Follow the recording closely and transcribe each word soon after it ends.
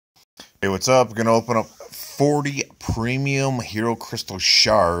Hey, what's up? We're gonna open up 40 premium hero crystal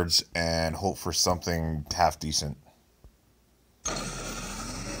shards and hope for something half decent.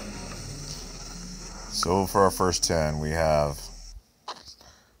 So for our first 10, we have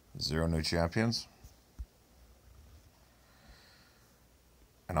 0 new champions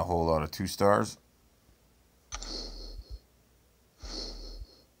and a whole lot of 2 stars.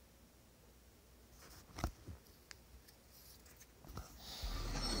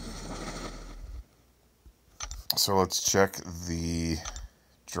 So let's check the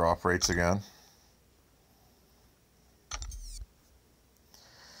drop rates again.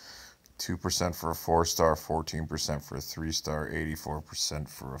 2% for a 4-star, 14% for a 3-star, 84%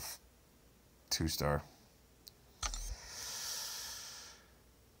 for a 2-star.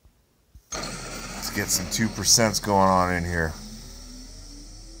 Let's get some 2% going on in here.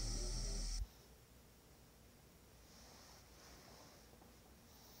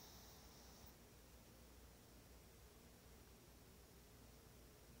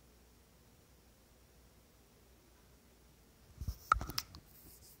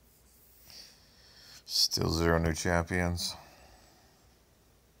 Still 0 new champions.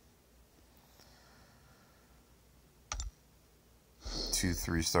 Two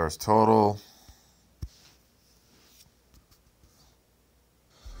 3-stars total.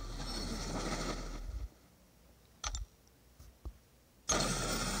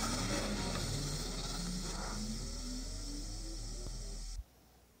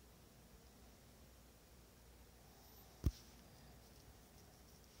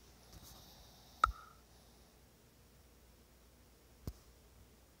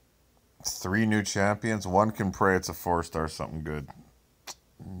 Three new champions. One can pray it's a 4-star, something good.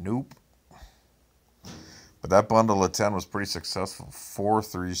 Nope. But that bundle of 10 was pretty successful. 4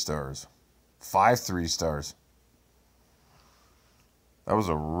 3-stars. 5 3-stars. That was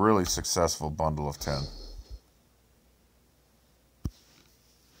a really successful bundle of 10.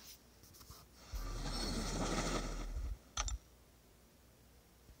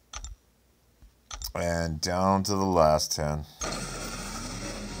 And down to the last 10.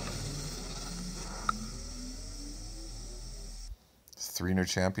 Three new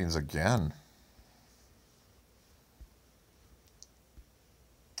champions again.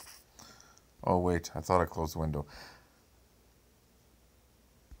 Oh, wait. I thought I closed the window.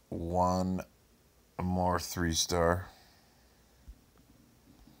 One more 3-star.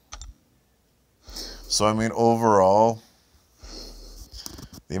 So, I mean, overall,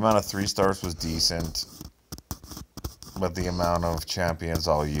 the amount of 3-stars was decent. But the amount of champions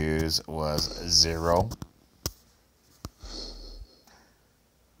I'll use was 0.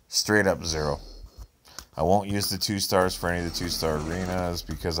 Straight up 0. I won't use the 2-stars for any of the 2-star arenas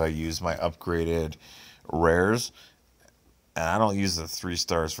because I use my upgraded rares. And I don't use the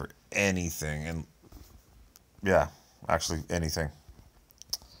 3-stars for anything. And yeah, actually anything.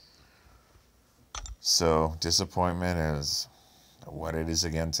 So disappointment is what it is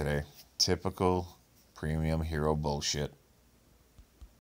again today. Typical premium hero bullshit.